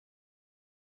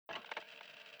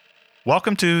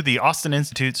Welcome to the Austin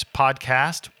Institute's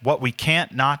podcast, What We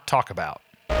Can't Not Talk About.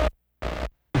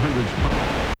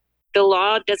 The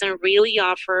law doesn't really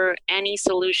offer any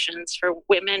solutions for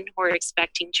women who are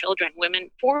expecting children,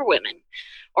 for women,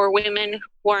 or women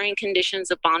who are in conditions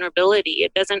of vulnerability.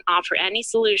 It doesn't offer any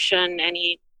solution,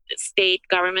 any state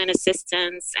government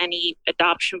assistance, any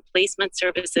adoption placement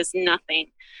services, nothing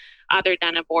other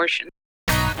than abortion.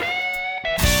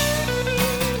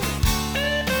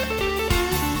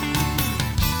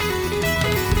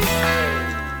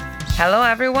 Hello,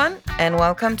 everyone, and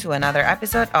welcome to another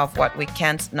episode of What We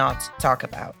Can't Not Talk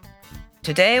About.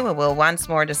 Today, we will once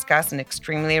more discuss an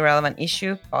extremely relevant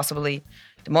issue, possibly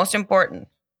the most important,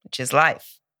 which is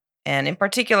life. And in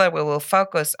particular, we will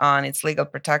focus on its legal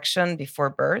protection before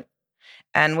birth,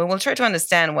 and we will try to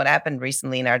understand what happened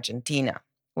recently in Argentina,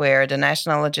 where the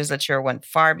national legislature went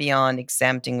far beyond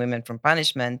exempting women from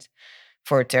punishment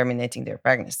for terminating their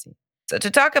pregnancy. So to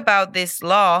talk about this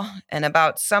law and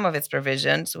about some of its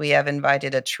provisions, we have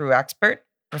invited a true expert,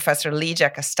 Professor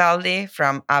Ligia Castaldi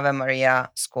from Ave Maria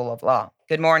School of Law.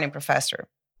 Good morning, Professor.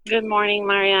 Good morning,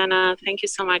 Mariana. Thank you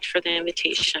so much for the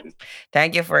invitation.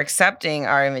 Thank you for accepting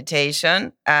our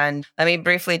invitation. And let me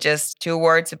briefly just 2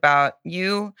 words about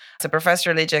you. So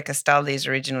Professor Ligia Castaldi is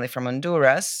originally from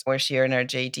Honduras, where she earned her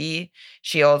JD.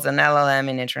 She holds an LLM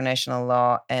in international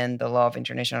law and the law of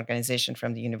international organization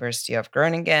from the University of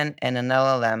Groningen and an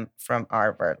LLM from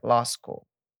Harvard Law School.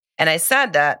 And I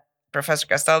said that, Professor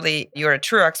Castaldi, you're a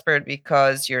true expert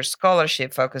because your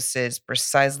scholarship focuses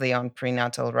precisely on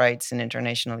prenatal rights in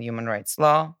international human rights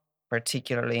law,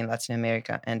 particularly in Latin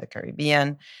America and the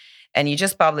Caribbean. And you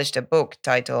just published a book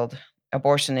titled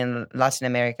Abortion in Latin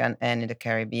America and in the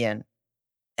Caribbean.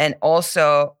 And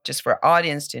also, just for our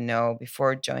audience to know,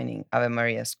 before joining Ave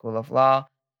Maria School of Law,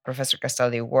 Professor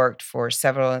Castaldi worked for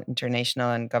several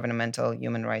international and governmental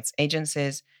human rights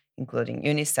agencies, including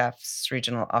UNICEF's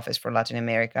Regional Office for Latin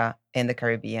America and the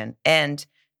Caribbean, and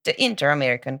the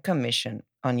Inter-American Commission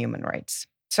on Human Rights.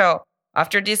 So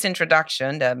after this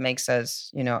introduction that makes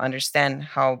us, understand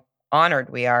how honored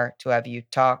we are to have you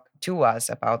talk to us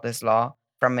about this law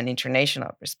from an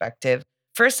international perspective,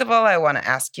 first of all, I want to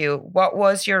ask you, what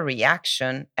was your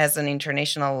reaction as an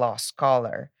international law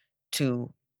scholar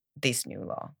to this new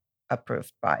law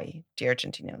approved by the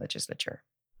Argentinian legislature?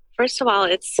 First of all,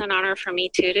 it's an honor for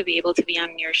me too to be able to be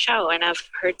on your show, and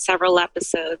I've heard several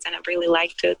episodes and I've really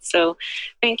liked it. So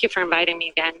thank you for inviting me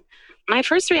again. My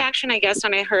first reaction, I guess,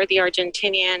 when I heard the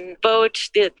Argentinian vote,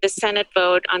 the Senate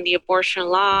vote on the abortion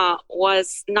law,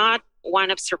 was not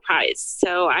one of surprise.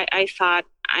 So I thought,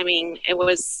 I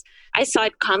saw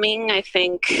it coming. I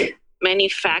think many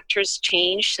factors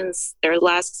changed since their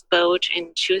last vote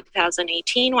in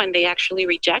 2018 when they actually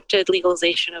rejected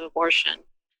legalization of abortion.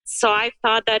 So I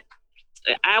thought that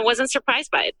I wasn't surprised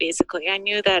by it, basically. I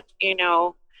knew that,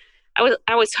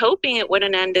 I was hoping it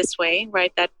wouldn't end this way,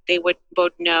 right, that they would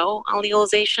vote no on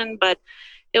legalization, but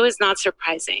it was not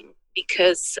surprising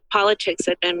because politics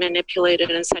had been manipulated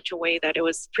in such a way that it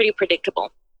was pretty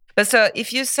predictable. But so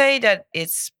if you say that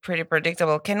it's pretty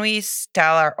predictable, can we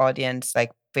tell our audience,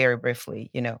 very briefly,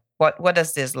 what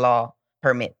does this law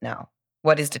permit now?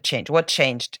 What is the change? What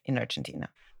changed in Argentina?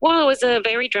 Well, it was a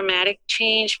very dramatic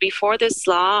change. Before this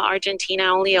law, Argentina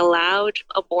only allowed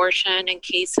abortion in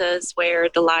cases where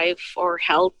the life or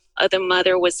health of the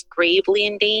mother was gravely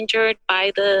endangered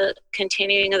by the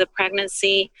continuing of the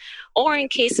pregnancy, or in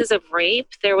cases of rape.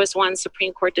 There was one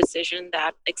Supreme Court decision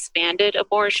that expanded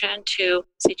abortion to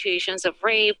situations of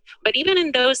rape. But even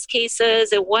in those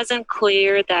cases, it wasn't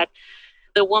clear that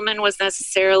the woman was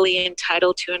necessarily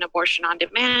entitled to an abortion on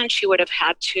demand. She would have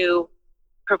had to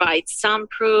provide some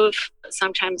proof,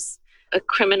 sometimes a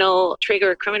criminal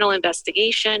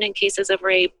investigation in cases of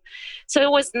rape. So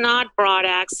it was not broad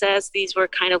access. These were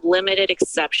kind of limited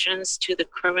exceptions to the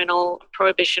criminal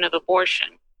prohibition of abortion.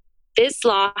 This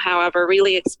law, however,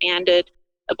 really expanded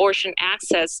abortion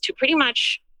access to pretty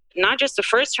much not just the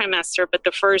first trimester, but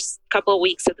the first couple of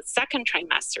weeks of the second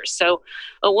trimester. So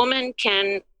a woman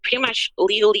can pretty much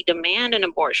legally demand an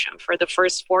abortion for the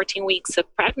first 14 weeks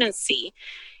of pregnancy,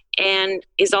 and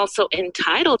is also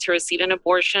entitled to receive an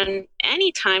abortion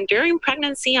anytime during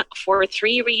pregnancy for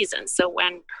 3 reasons. So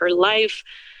when her life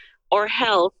or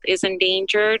health is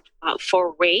endangered,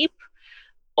 for rape,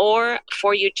 or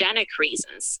for eugenic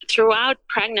reasons throughout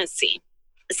pregnancy.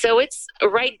 So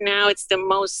right now it's the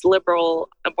most liberal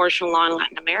abortion law in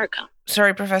Latin America.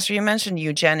 Sorry, Professor, you mentioned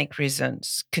eugenic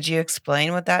reasons. Could you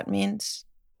explain what that means?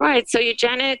 Right. So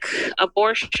eugenic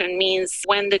abortion means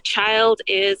when the child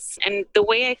is, and the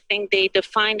way I think they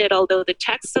defined it, although the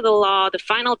text of the law, the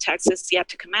final text is yet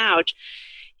to come out,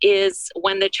 is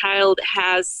when the child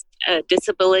has a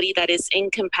disability that is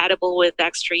incompatible with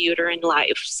extrauterine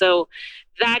life. So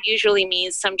that usually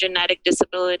means some genetic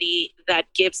disability that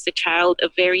gives the child a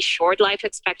very short life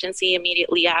expectancy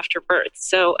immediately after birth.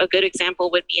 So a good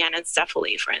example would be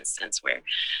anencephaly, for instance, where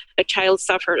a child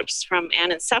suffers from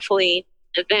anencephaly,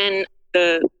 then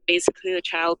basically the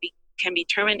child can be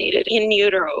terminated in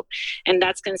utero, and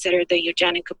that's considered the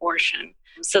eugenic abortion,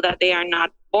 so that they are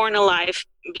not born alive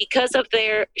because of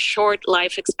their short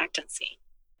life expectancy.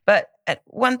 But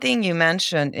one thing you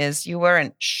mentioned is you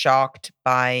weren't shocked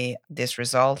by this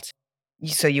result.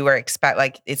 So you were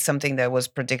it's something that was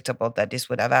predictable that this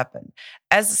would have happened.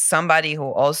 As somebody who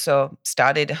also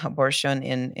studied abortion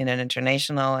in an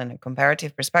international and a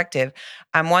comparative perspective,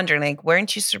 I'm wondering,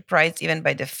 weren't you surprised even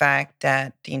by the fact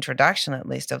that the introduction, at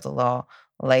least, of the law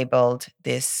labeled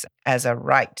this as a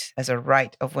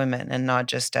right of women and not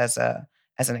just as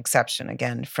an exception,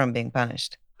 again, from being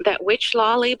punished? That which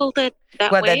law labeled it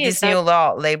that Well, way? that this new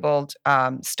law labeled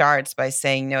starts by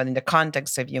saying, no, in the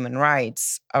context of human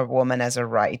rights, a woman has a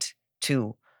right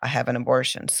to have an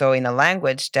abortion. So in a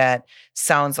language that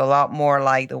sounds a lot more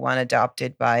like the one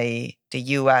adopted by the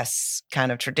US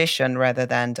kind of tradition rather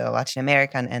than the Latin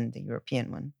American and the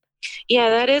European one. Yeah,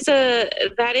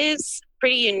 that is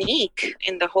pretty unique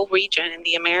in the whole region, in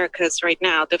the Americas right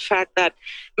now. The fact that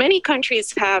many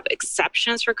countries have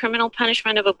exceptions for criminal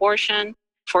punishment of abortion,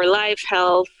 for life,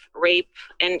 health, rape,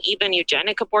 and even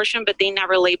eugenic abortion, but they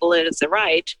never label it as a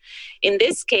right. In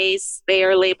this case, they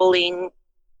are labeling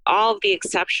all of the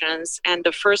exceptions and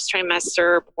the first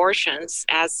trimester abortions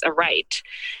as a right.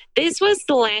 This was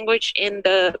the language in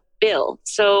the bill.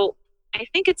 So I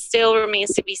think it still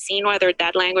remains to be seen whether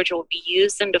that language will be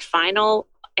used in the final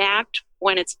act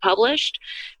when it's published,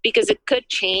 because it could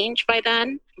change by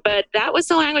then. But that was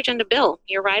the language in the bill.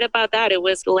 You're right about that. It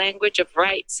was the language of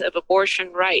rights, of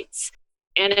abortion rights.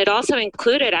 And it also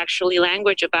included actually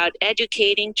language about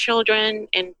educating children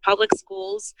in public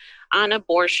schools on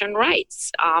abortion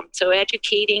rights. So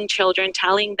educating children,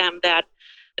 telling them that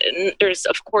there's,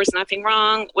 of course, nothing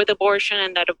wrong with abortion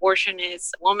and that abortion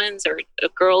is a woman's or a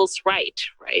girl's right?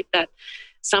 That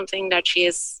something that she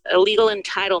is a legal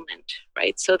entitlement,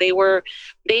 right? So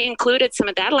they included some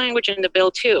of that language in the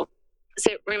bill too.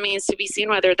 So it remains to be seen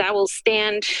whether that will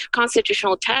stand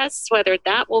constitutional tests, whether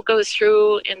that will go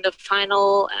through in the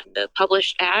final and the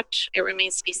published act. It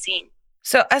remains to be seen.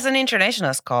 So as an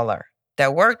international scholar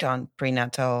that worked on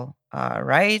prenatal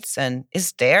rights, and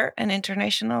is there an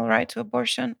international right to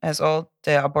abortion, as all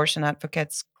the abortion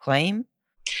advocates claim?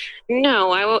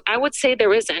 No, I would say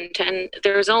there isn't. And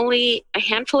there's only a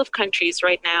handful of countries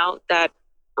right now that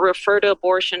refer to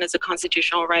abortion as a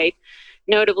constitutional right,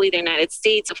 notably the United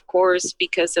States, of course,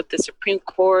 because of the Supreme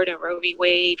Court and Roe v.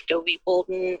 Wade, Doe v.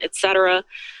 Bolton, etc.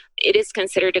 It is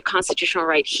considered a constitutional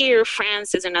right here.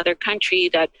 France is another country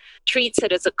that treats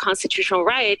it as a constitutional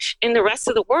right. In the rest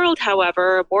of the world,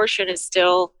 however, abortion is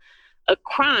still a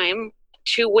crime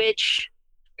to which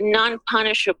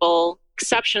non-punishable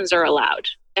exceptions are allowed.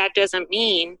 That doesn't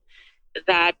mean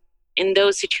that in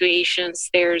those situations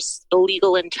there's a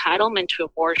legal entitlement to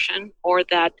abortion, or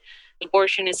that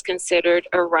abortion is considered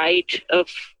a right of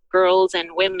girls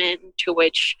and women to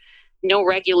which no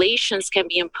regulations can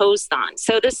be imposed on.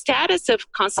 So the status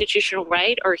of constitutional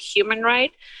right or human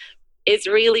right is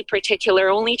really particular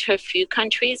only to a few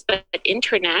countries, but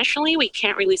internationally, we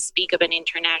can't really speak of an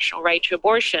international right to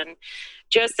abortion.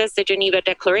 Just as the Geneva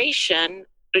Declaration,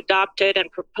 adopted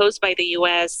and proposed by the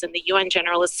US and the UN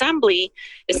General Assembly,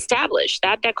 established,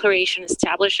 that declaration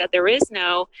established that there is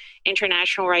no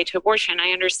international right to abortion.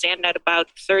 I understand that about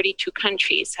 32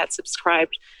 countries had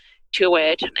subscribed to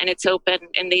it, and it's open,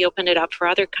 and they opened it up for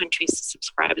other countries to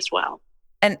subscribe as well.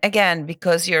 And again,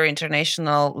 because you're an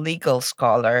international legal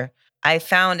scholar, I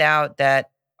found out that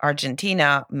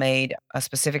Argentina made a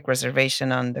specific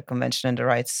reservation on the Convention on the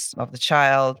Rights of the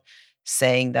Child,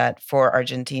 saying that for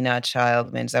Argentina, a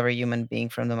child means every human being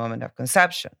from the moment of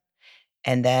conception.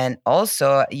 And then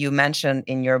also, you mentioned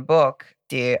in your book,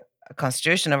 the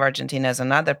Constitution of Argentina as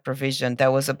another provision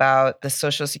that was about the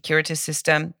social security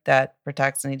system that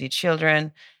protects needy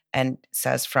children and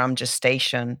says from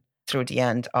gestation through the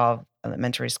end of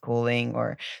elementary schooling.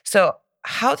 So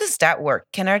how does that work?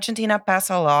 Can Argentina pass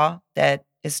a law that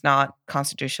is not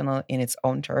constitutional in its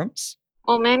own terms?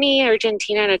 Well, many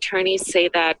Argentinian attorneys say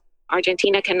that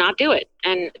Argentina cannot do it,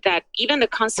 and that even the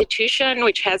Constitution,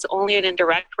 which has only an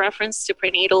indirect reference to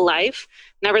prenatal life,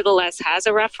 nevertheless has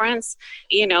a reference,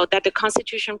 that the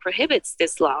Constitution prohibits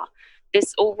this law,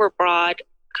 this overbroad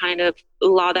kind of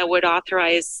law that would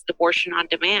authorize abortion on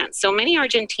demand. So many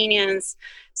Argentinians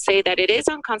say that it is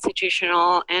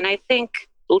unconstitutional, and I think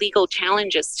legal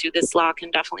challenges to this law can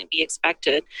definitely be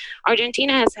expected.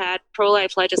 Argentina has had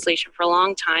pro-life legislation for a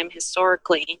long time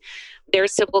historically. Their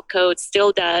civil code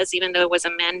still does, even though it was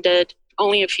amended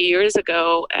only a few years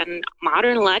ago, and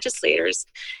modern legislators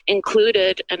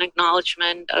included an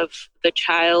acknowledgement of the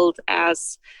child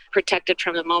as protected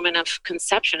from the moment of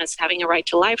conception, as having a right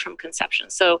to life from conception.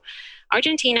 So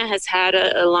Argentina has had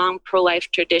a long pro-life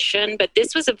tradition, but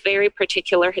this was a very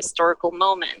particular historical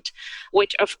moment,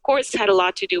 which of course had a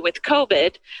lot to do with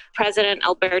COVID. President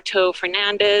Alberto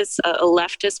Fernandez, a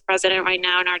leftist president right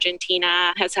now in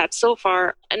Argentina, has had so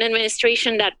far an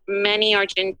administration that many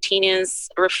Argentinians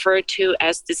refer to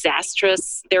as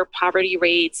disastrous. Their poverty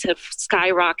rates have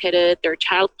skyrocketed, their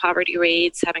child poverty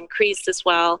rates have increased as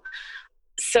well.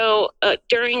 So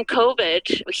during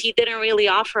COVID, he didn't really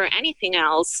offer anything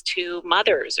else to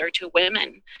mothers or to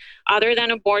women other than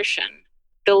abortion.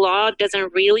 The law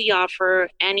doesn't really offer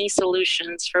any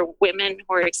solutions for women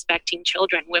who are expecting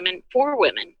children, poor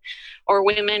women, or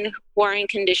women who are in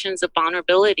conditions of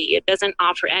vulnerability. It doesn't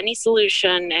offer any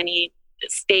solution, any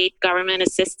state government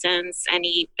assistance,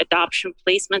 any adoption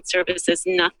placement services,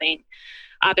 nothing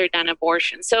other than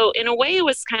abortion. So in a way, it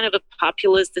was kind of a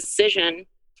populist decision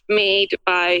made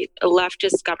by a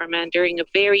leftist government during a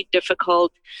very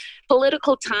difficult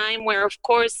political time where, of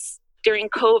course, during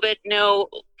COVID, no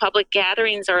public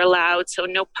gatherings are allowed, so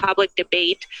no public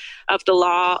debate of the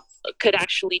law could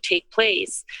actually take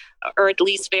place, or at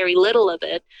least very little of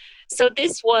it. So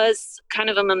this was kind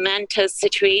of a momentous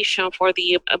situation for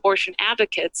the abortion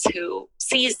advocates who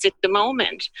seized the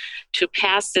moment to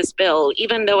pass this bill,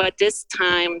 even though at this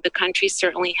time the country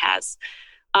certainly has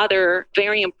other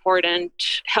very important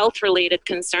health-related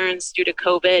concerns due to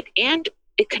COVID and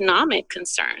economic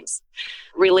concerns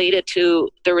related to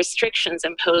the restrictions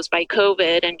imposed by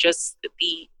COVID and just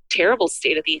the terrible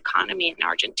state of the economy in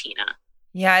Argentina.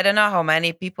 Yeah, I don't know how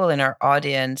many people in our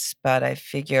audience, but I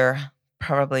figure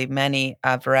probably many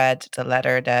have read the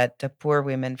letter that the poor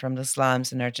women from the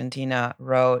slums in Argentina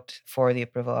wrote for the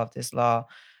approval of this law,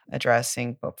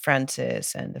 addressing Pope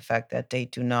Francis and the fact that they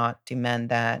do not demand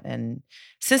that. And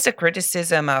since the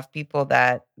criticism of people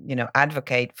that,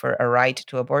 advocate for a right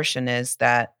to abortion is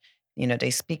that, they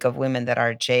speak of women that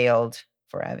are jailed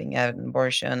for having had an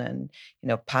abortion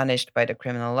and, punished by the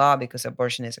criminal law because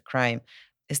abortion is a crime.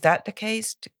 Is that the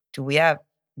case? Do we have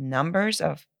numbers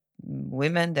of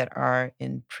women that are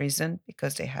in prison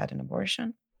because they had an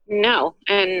abortion? No,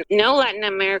 and no Latin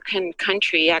American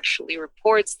country actually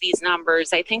reports these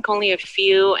numbers. I think only a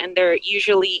few, and they're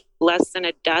usually less than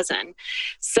a dozen.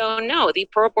 So no, the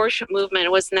pro-abortion movement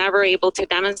was never able to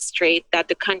demonstrate that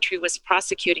the country was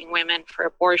prosecuting women for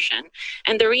abortion.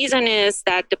 And the reason is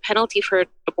that the penalty for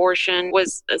abortion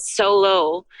was so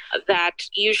low that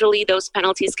usually those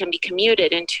penalties can be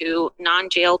commuted into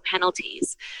non-jail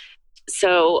penalties.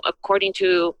 So according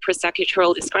to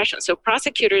prosecutorial discretion, so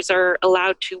prosecutors are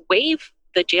allowed to waive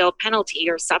the jail penalty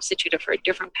or substitute it for a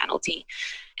different penalty.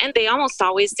 And they almost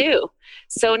always do.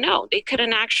 So no, they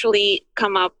couldn't actually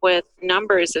come up with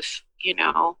numbers of,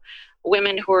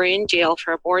 women who are in jail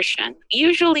for abortion.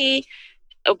 Usually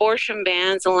abortion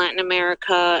bans in Latin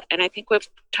America, and I think we've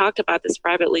talked about this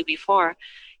privately before,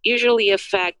 usually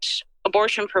affect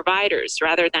abortion providers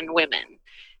rather than women.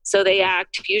 So they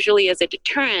act usually as a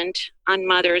deterrent on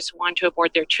mothers who want to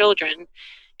abort their children.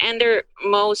 And they're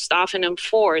most often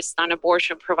enforced on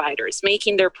abortion providers,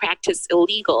 making their practice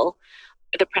illegal,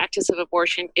 the practice of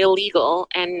abortion illegal,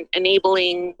 and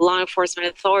enabling law enforcement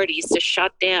authorities to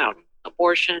shut down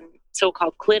abortion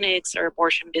so-called clinics or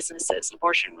abortion businesses,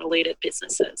 abortion-related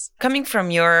businesses. Coming from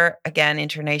your, again,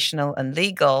 international and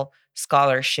legal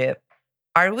scholarship,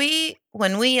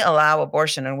 when we allow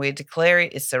abortion and we declare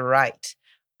it's a right,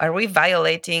 are we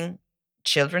violating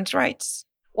children's rights?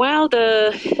 Well,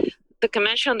 the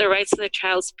Convention on the Rights of the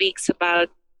Child speaks about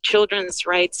children's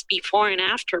rights before and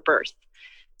after birth.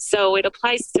 So it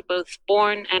applies to both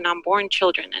born and unborn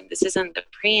children, and this is in the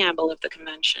preamble of the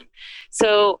convention.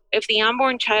 So if the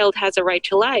unborn child has a right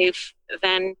to life,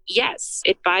 then yes,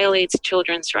 it violates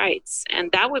children's rights.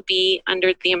 And that would be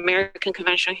under the American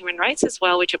Convention on Human Rights as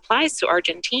well, which applies to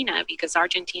Argentina because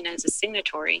Argentina is a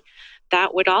signatory.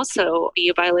 That would also be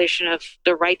a violation of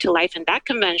the right to life in that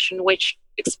convention, which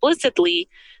explicitly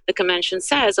the convention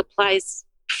says applies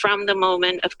from the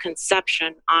moment of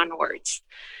conception onwards,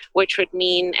 which would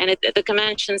mean, and the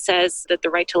convention says that the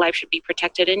right to life should be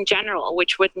protected in general,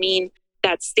 which would mean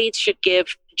that states should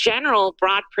give general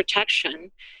broad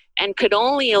protection and could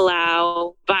only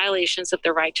allow violations of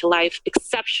the right to life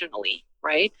exceptionally,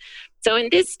 right? So in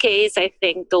this case, I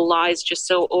think the law is just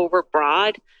so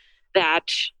overbroad that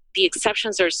the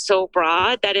exceptions are so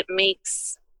broad that it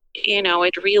makes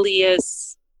it really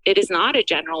is, it is not a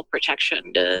general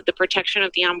protection. The protection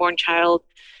of the unborn child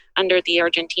under the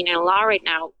Argentinian law right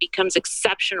now becomes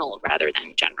exceptional rather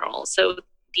than general. So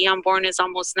the unborn is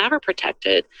almost never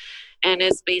protected, and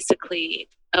is basically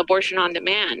abortion on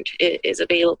demand is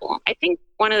available. I think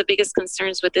one of the biggest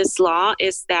concerns with this law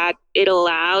is that it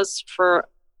allows for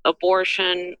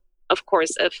abortion, of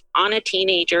course, on a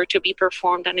teenager, to be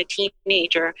performed on a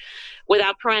teenager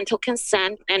without parental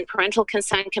consent. And parental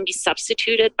consent can be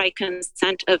substituted by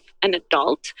consent of an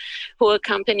adult who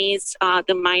accompanies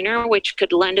the minor, which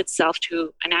could lend itself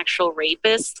to an actual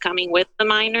rapist coming with the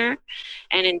minor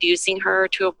and inducing her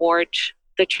to abort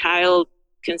the child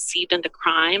conceived in the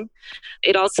crime.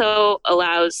 It also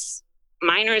allows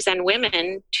minors and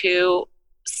women to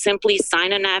simply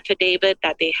sign an affidavit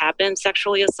that they have been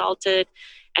sexually assaulted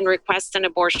and request an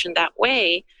abortion that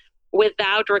way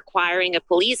without requiring a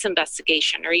police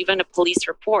investigation or even a police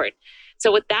report.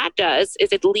 So what that does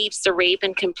is it leaves the rape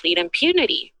in complete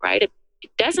impunity, right? It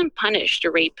doesn't punish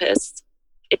the rapist.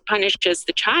 It punishes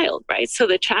the child, right? So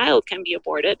the child can be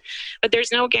aborted, but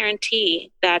there's no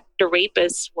guarantee that the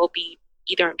rapist will be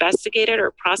either investigated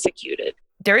or prosecuted.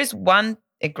 There is one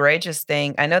egregious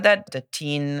thing. I know that the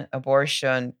teen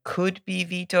abortion could be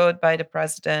vetoed by the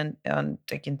president on,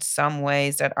 like, in some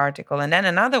ways, that article. And then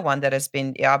another one that has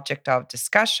been the object of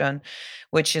discussion,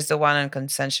 which is the one on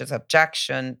consensus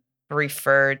objection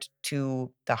referred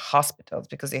to the hospitals.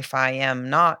 Because if I am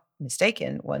not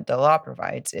mistaken, what the law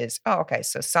provides is,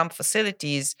 so some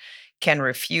facilities can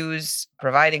refuse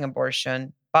providing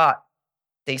abortion, but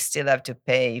they still have to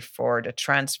pay for the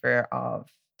transfer of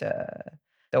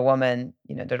the woman,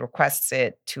 that requests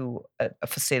it to a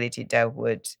facility that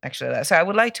would actually allow. So I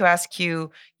would like to ask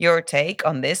you your take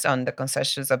on this, on the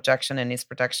consensus objection and its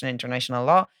protection in international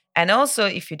law. And also,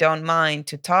 if you don't mind,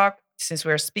 to talk, since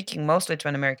we're speaking mostly to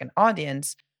an American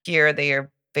audience, here they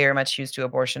are very much used to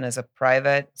abortion as a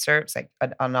private service, like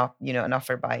an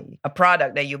offer by a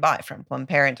product that you buy from Planned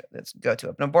Parenthood. Let's go to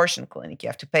an abortion clinic, you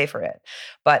have to pay for it.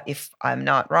 But if I'm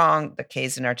not wrong, the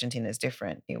case in Argentina is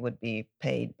different. It would be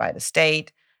paid by the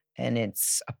state, and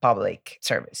it's a public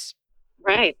service.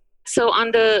 Right. So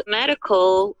on the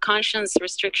medical conscience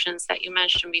restrictions that you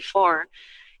mentioned before,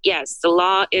 yes, the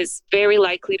law is very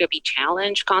likely to be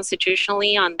challenged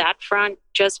constitutionally on that front,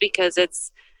 just because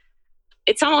it's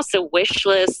almost a wish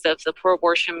list of the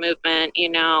pro-abortion movement.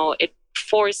 It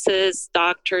forces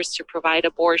doctors to provide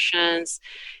abortions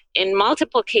in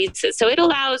multiple cases. So it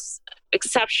allows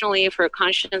exceptionally for a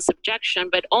conscience objection,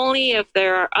 but only if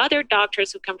there are other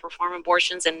doctors who can perform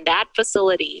abortions in that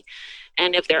facility.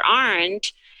 And if there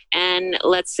aren't, and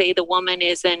let's say the woman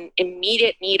is in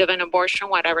immediate need of an abortion,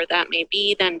 whatever that may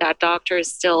be, then that doctor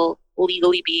is still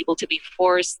legally be able to be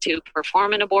forced to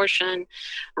perform an abortion.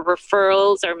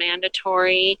 Referrals are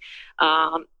mandatory.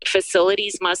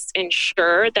 Facilities must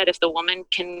ensure that if the woman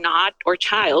cannot or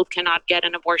child cannot get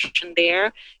an abortion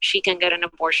there, she can get an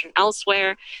abortion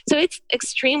elsewhere. So it's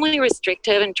extremely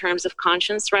restrictive in terms of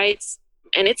conscience rights,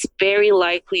 and it's very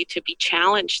likely to be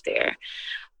challenged there.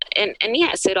 And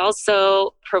yes, it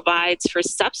also provides for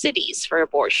subsidies for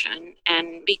abortion.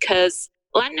 And because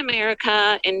Latin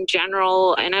America in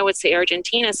general, and I would say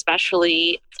Argentina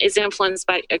especially, is influenced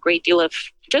by a great deal of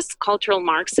just cultural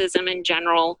Marxism in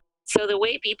general. So the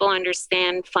way people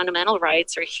understand fundamental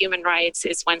rights or human rights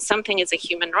is when something is a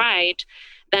human right,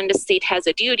 then the state has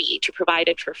a duty to provide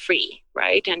it for free,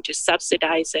 right? And to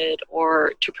subsidize it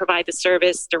or to provide the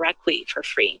service directly for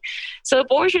free. So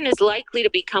abortion is likely to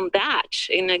become that,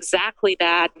 exactly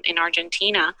that in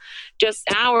Argentina, just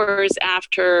hours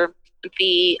after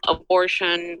the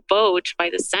abortion vote by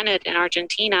the Senate in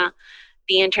Argentina.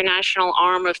 The international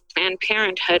arm of Planned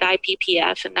Parenthood,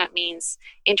 IPPF, and that means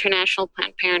International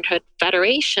Planned Parenthood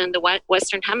Federation, the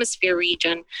Western Hemisphere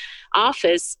region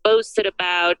office, boasted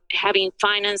about having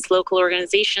financed local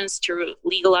organizations to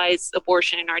legalize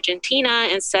abortion in Argentina,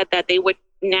 and said that they would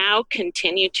now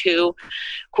continue to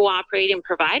cooperate in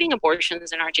providing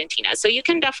abortions in Argentina. So you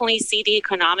can definitely see the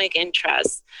economic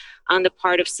interest on the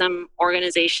part of some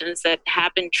organizations that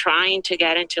have been trying to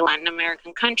get into Latin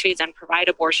American countries and provide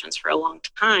abortions for a long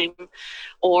time,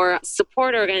 or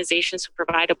support organizations who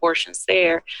provide abortions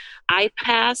there.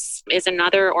 IPAS is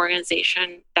another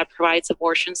organization that provides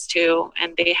abortions too,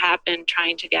 and they have been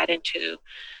trying to get into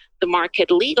the market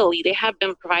legally. They have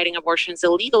been providing abortions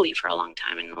illegally for a long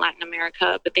time in Latin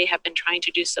America, but they have been trying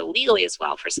to do so legally as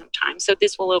well for some time. So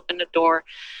this will open the door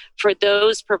for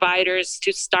those providers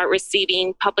to start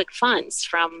receiving public funds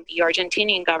from the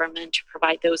Argentinian government to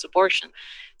provide those abortions.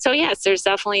 So yes, there's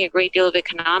definitely a great deal of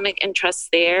economic interest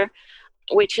there,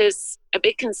 which is a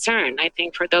big concern, I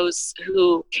think, for those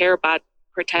who care about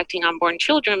protecting unborn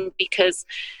children, because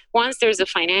once there's a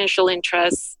financial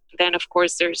interest, then of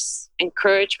course there's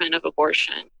encouragement of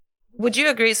abortion. Would you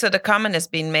agree? So the comment has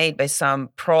been made by some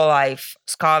pro-life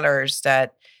scholars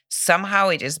that somehow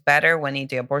it is better when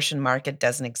the abortion market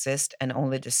doesn't exist and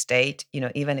only the state,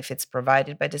 even if it's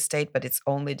provided by the state, but it's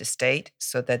only the state,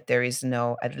 so that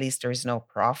at least there is no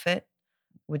profit.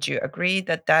 Would you agree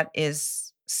that that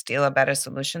is still a better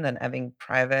solution than having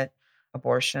private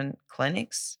abortion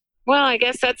clinics? Well, I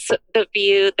guess that's the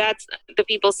view. That's the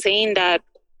people saying that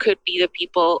could be the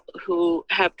people who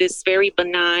have this very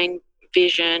benign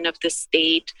vision of the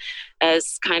state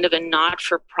as kind of a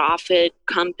not-for-profit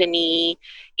company,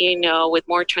 with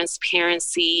more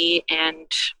transparency and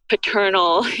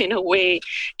paternal in a way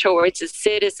towards its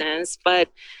citizens. But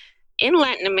in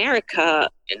Latin America,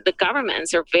 the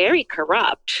governments are very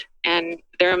corrupt, and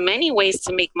there are many ways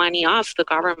to make money off the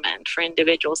government for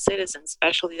individual citizens,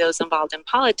 especially those involved in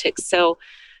politics. So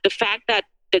the fact that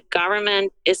the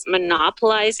government is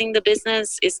monopolizing the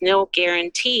business is no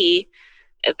guarantee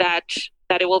that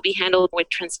it will be handled with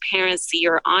transparency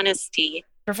or honesty.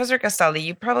 Professor Castaldi,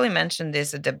 you probably mentioned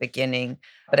this at the beginning,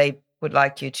 but I would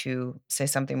like you to say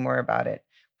something more about it.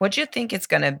 What do you think is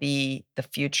going to be the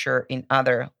future in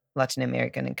other Latin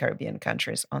American and Caribbean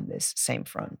countries on this same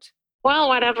front? Well,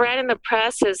 what I've read in the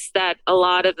press is that a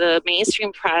lot of the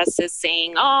mainstream press is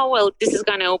saying, this is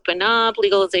going to open up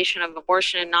legalization of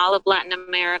abortion in all of Latin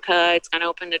America. It's going to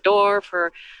open the door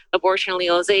for abortion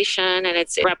legalization, and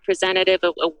it's representative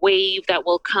of a wave that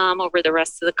will come over the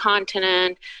rest of the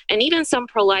continent. And even some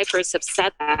pro-lifers have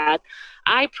said that.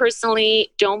 I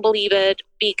personally don't believe it,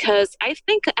 because I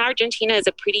think Argentina is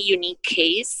a pretty unique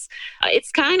case.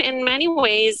 It's kind of, in many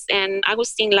ways, and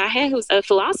Agustin Laje, who's a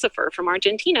philosopher from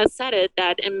Argentina, said it,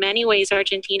 that in many ways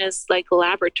Argentina is like a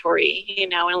laboratory,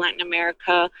 in Latin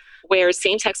America, where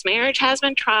same-sex marriage has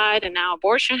been tried and now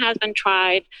abortion has been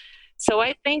tried. So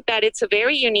I think that it's a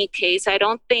very unique case. I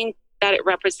don't think that it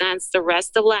represents the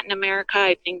rest of Latin America.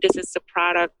 I think this is the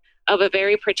product of a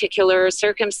very particular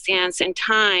circumstance and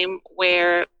time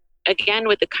where, again,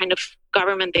 with the kind of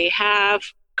government they have,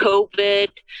 COVID,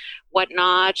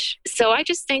 whatnot. So I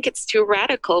just think it's too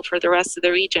radical for the rest of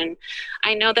the region.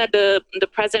 I know that the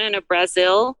president of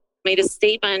Brazil made a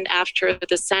statement after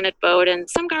the Senate vote, and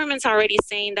some governments are already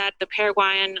saying that the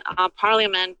Paraguayan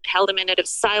parliament held a minute of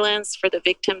silence for the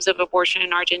victims of abortion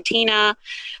in Argentina.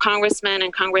 Congressmen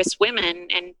and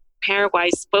congresswomen in Paraguay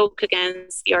spoke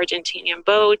against the Argentinian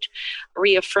vote,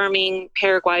 reaffirming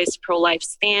Paraguay's pro-life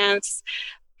stance.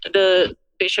 The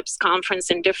bishops' conference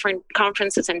in different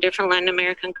conferences in different Latin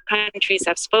American countries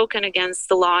have spoken against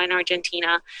the law in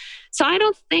Argentina. So I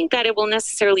don't think that it will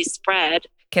necessarily spread.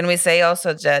 Can we say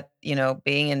also that,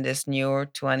 being in this new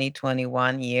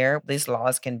 2021 year, these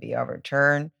laws can be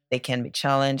overturned, they can be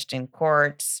challenged in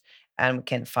courts, and we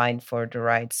can fight for the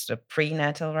rights, the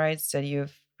prenatal rights that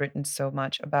you've written so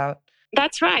much about?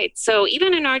 That's right. So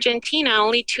even in Argentina,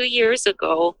 only 2 years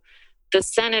ago, the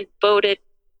Senate voted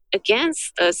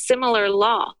against a similar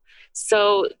law.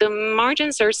 So the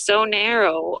margins are so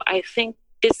narrow, I think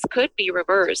this could be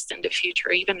reversed in the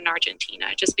future, even in Argentina,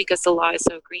 just because the law is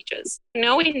so egregious.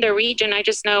 Knowing the region, I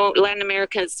just know Latin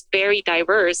America is very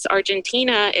diverse.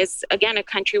 Argentina is, again, a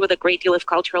country with a great deal of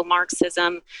cultural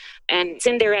Marxism, and it's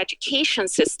in their education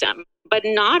system. But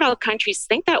not all countries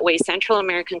think that way. Central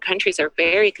American countries are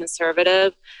very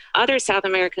conservative. Other South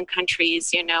American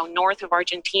countries, north of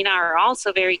Argentina, are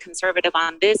also very conservative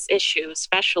on this issue,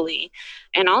 especially,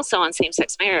 and also on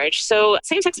same-sex marriage. So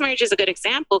same-sex marriage is a good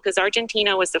example because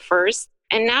Argentina was the first,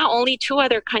 and now only 2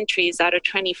 other countries out of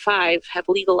 25 have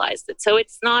legalized it. So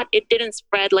it didn't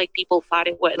spread like people thought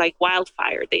it would, like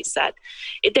wildfire, they said.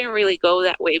 It didn't really go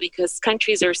that way because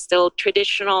countries are still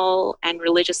traditional and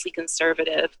religiously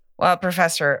conservative. Well,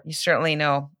 Professor, you certainly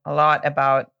know a lot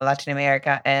about Latin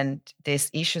America and these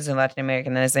issues in Latin America.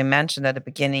 And as I mentioned at the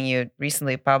beginning, you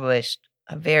recently published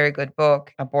a very good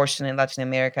book, Abortion in Latin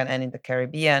America and in the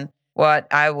Caribbean. What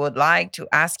I would like to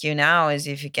ask you now is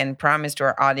if you can promise to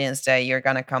our audience that you're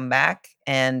going to come back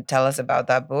and tell us about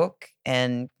that book.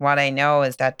 And what I know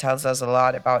is that tells us a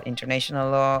lot about international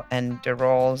law and the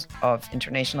roles of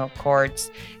international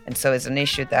courts. And so it's an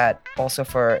issue that also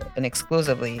for an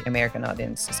exclusively American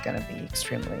audience is going to be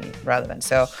extremely relevant.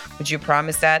 So would you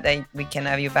promise that we can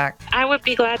have you back? I would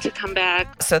be glad to come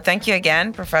back. So thank you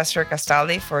again, Professor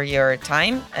Castaldi, for your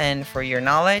time and for your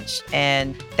knowledge.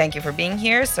 And thank you for being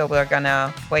here. So we're going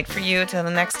to wait for you till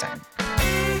the next time.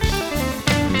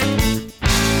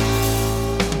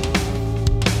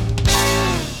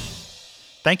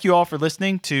 Thank you all for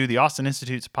listening to the Austin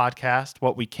Institute's podcast,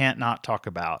 What We Can't Not Talk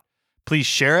About. Please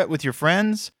share it with your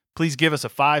friends, Please give us a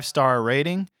 5-star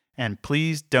rating and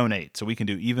please donate so we can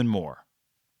do even more.